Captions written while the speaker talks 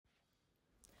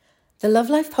The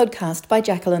Love Life Podcast by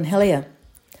Jacqueline Hellier.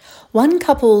 One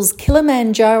couple's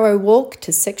Kilimanjaro walk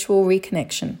to sexual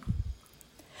reconnection.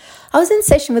 I was in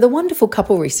session with a wonderful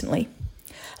couple recently.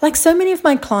 Like so many of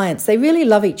my clients, they really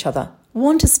love each other,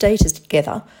 want to stay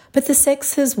together, but the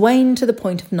sex has waned to the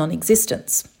point of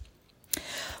non-existence.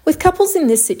 With couples in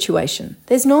this situation,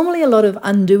 there's normally a lot of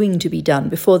undoing to be done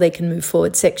before they can move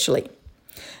forward sexually.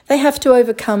 They have to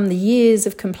overcome the years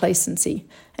of complacency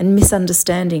and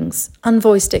misunderstandings,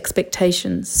 unvoiced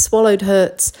expectations, swallowed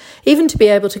hurts, even to be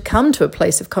able to come to a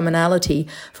place of commonality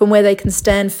from where they can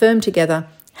stand firm together,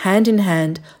 hand in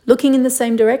hand, looking in the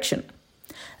same direction.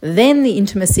 Then the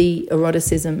intimacy,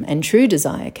 eroticism, and true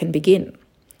desire can begin.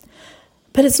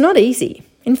 But it's not easy.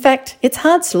 In fact, it's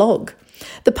hard slog.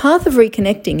 The path of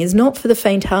reconnecting is not for the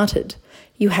faint-hearted.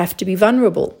 You have to be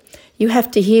vulnerable. You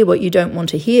have to hear what you don't want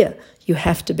to hear. You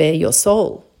have to bare your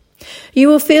soul. You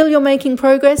will feel you're making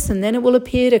progress, and then it will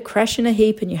appear to crash in a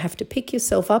heap, and you have to pick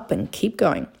yourself up and keep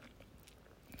going.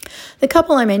 The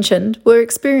couple I mentioned were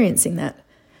experiencing that,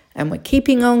 and were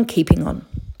keeping on.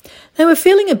 They were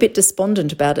feeling a bit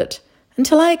despondent about it,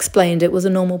 until I explained it was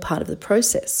a normal part of the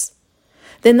process.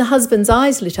 Then the husband's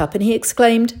eyes lit up, and he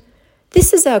exclaimed,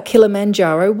 "This is our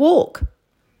Kilimanjaro walk."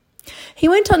 He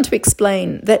went on to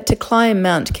explain that to climb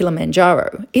Mount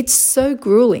Kilimanjaro, it's so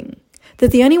grueling that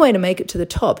the only way to make it to the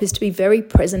top is to be very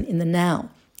present in the now,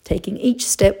 taking each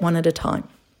step one at a time.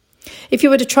 If you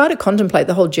were to try to contemplate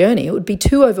the whole journey, it would be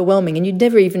too overwhelming and you'd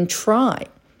never even try.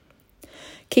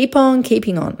 Keep on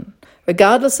keeping on,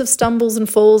 regardless of stumbles and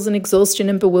falls and exhaustion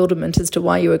and bewilderment as to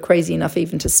why you were crazy enough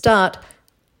even to start,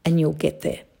 and you'll get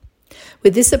there.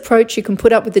 With this approach, you can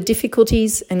put up with the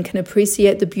difficulties and can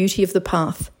appreciate the beauty of the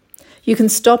path. You can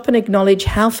stop and acknowledge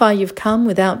how far you've come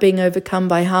without being overcome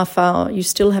by how far you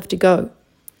still have to go.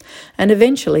 And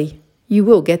eventually, you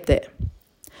will get there.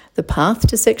 The path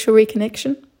to sexual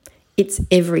reconnection? It's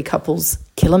every couple's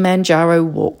Kilimanjaro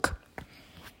walk.